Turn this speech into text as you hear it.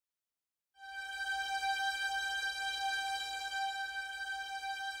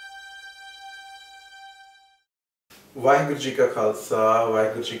वाहिगुरू जी का खालसा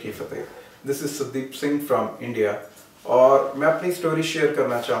वाहिगुरू जी की फतेह। This is सतदीप Singh from India और मैं अपनी स्टोरी शेयर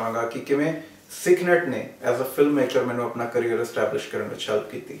करना चाहांगा कि किवें सिखनेट ने एज अ फिल्म मेकर मैंने अपना करियर एस्टैब्लिश करने में हेल्प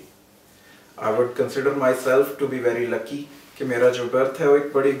की थी। I would consider my self to be very lucky कि मेरा जो बर्थ है वो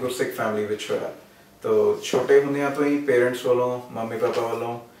एक बड़ी गुरसिख फैमिली विच होया। तो छोटे होंदियां तो ही पेरेंट्स वालों मम्मी पापा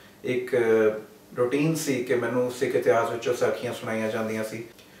वालों एक रूटीन सी कि मैनू सिख इतिहास विचों साखियां सुनाइयां जांदियां सी।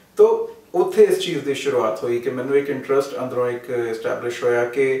 तो उत्थे इस चीज़ की शुरुआत हुई कि मैनू एक इंटरस्ट अंदरों एक एस्टैब्लिश होया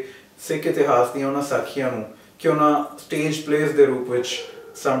कि सिख इतिहास दी उन्हां साखियां नू क्यों ना स्टेज प्लेस के रूप में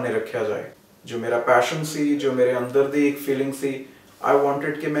सामने रखा जाए। जो मेरा पैशन सी, जो मेरे अंदर दी एक फीलिंग सी, आई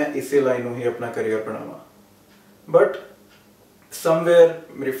वॉन्टेड कि मैं इसी लाइन ही अपना करियर बनावा। बट समवेयर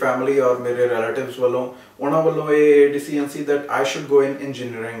मेरी फैमिली और मेरे रिलेटिव्स वालों उन्होंने वालों ये decision see that I should go in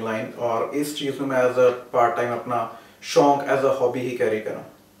engineering line और इस चीज़ को मैं एज अ पार्ट टाइम अपना शौक as a hobby he carry करूँ।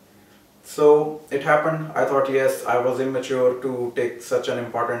 So it happened. I thought yes, I was immature to take such an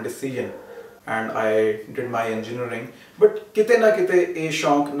important decision and I did my engineering. But किते ना किते ये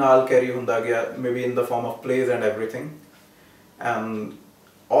शौक नाल कैरी हुंदा गया, maybe in the form of plays and everything. And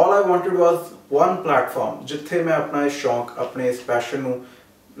all I wanted was one platform जिथे मैं अपना इस शौक, अपने इस पैशन नू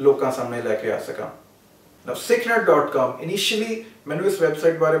लोकां सामने लेके आ सका। Now SikhNet.com initially मैंने इस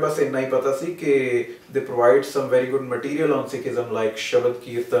वेबसाइट बारे बस इतना ही पता सी कि they provide some very good material on Sikhism like शबद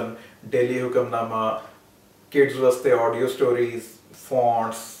कीर्तन, डेली हुक्मनामा, किड्स वास्ते ऑडियो स्टोरीज,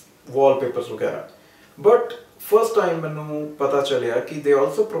 फॉन्ट्स, वॉलपेपर्स वगैरह। बट फर्स्ट टाइम मैनू पता चलिया कि they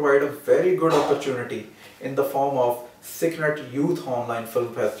also provide a very good opportunity in the form of SikhNet Youth online film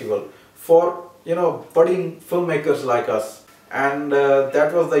festival for budding filmmakers like us. And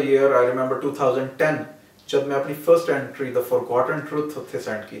that was the year I remember 2010 जब मैं अपनी first entry the forgotten truth उत्थे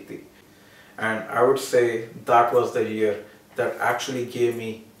send की थी। And I would say that was the year that actually gave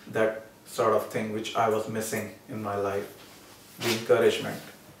me that sort of thing which I was missing in my life. The encouragement,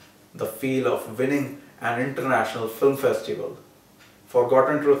 the feel of winning an international film festival.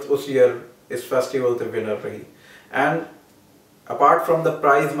 Forgotten Truth उस year इस festival the winner रही. And apart from the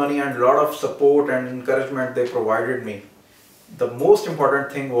prize money and lot of support and encouragement they provided me, the most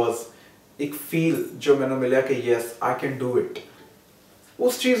important thing was एक feel जो मैंने मिला कि yes I can do it.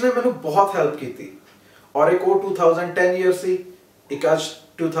 उस चीज़ ने मैंने बहुत help की थी। और एक और 2010 year सी, एक आज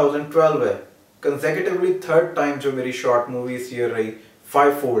 2012 है, consecutively third time जो मेरी short movie इस year रही,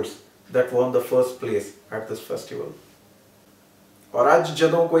 5 Folds that won the first place at this festival. और आज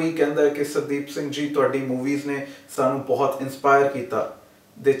जदों कोई कहता है कि सतदीप सिंह जी तुहाडी मूवीज़ ने सानू बहुत इंस्पायर कीता,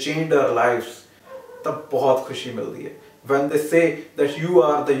 they changed our lives, तब बहुत खुशी मिलती है। When they say that you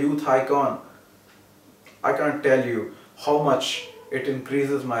are the youth icon, I can't tell you how much it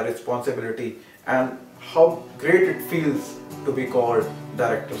increases my responsibility and how great it feels to be called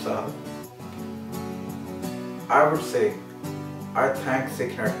Director Sahab. I would say I thank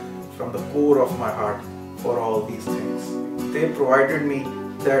SikhNet from the core of my heart for all these things. They provided me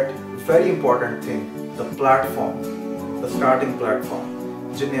that very important thing, the platform, the starting platform,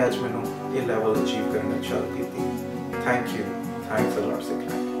 जिन्हें आज मैंने ये level achieve करने में help की थी। Thank you, thanks a lot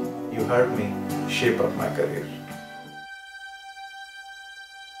SikhNet. You helped me shape up my career.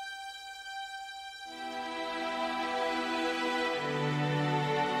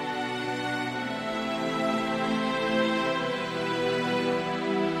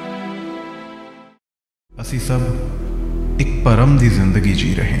 ਅਸੀਂ ਸਭ ਇੱਕ ਭਰਮ ਦੀ ਜ਼ਿੰਦਗੀ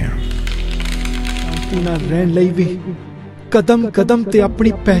ਜੀ ਰਹੇ ਹਾਂ। ਸ਼ਾਂਤੀ ਨਾਲ ਰਹਿਣ ਲਈ ਵੀ ਕਦਮ ਕਦਮ ਤੇ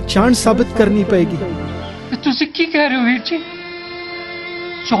ਆਪਣੀ ਪਹਿਚਾਣ ਸਾਬਤ ਕਰਨੀ ਪਏਗੀ। ਤੁਸੀਂ ਕੀ ਕਹਿ ਰਹੇ ਹੋ ਵੀਰ ਜੀ?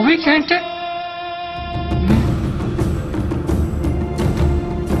 24 ਘੰਟੇ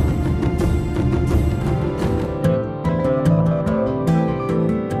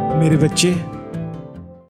ਮੇਰੇ ਬੱਚੇ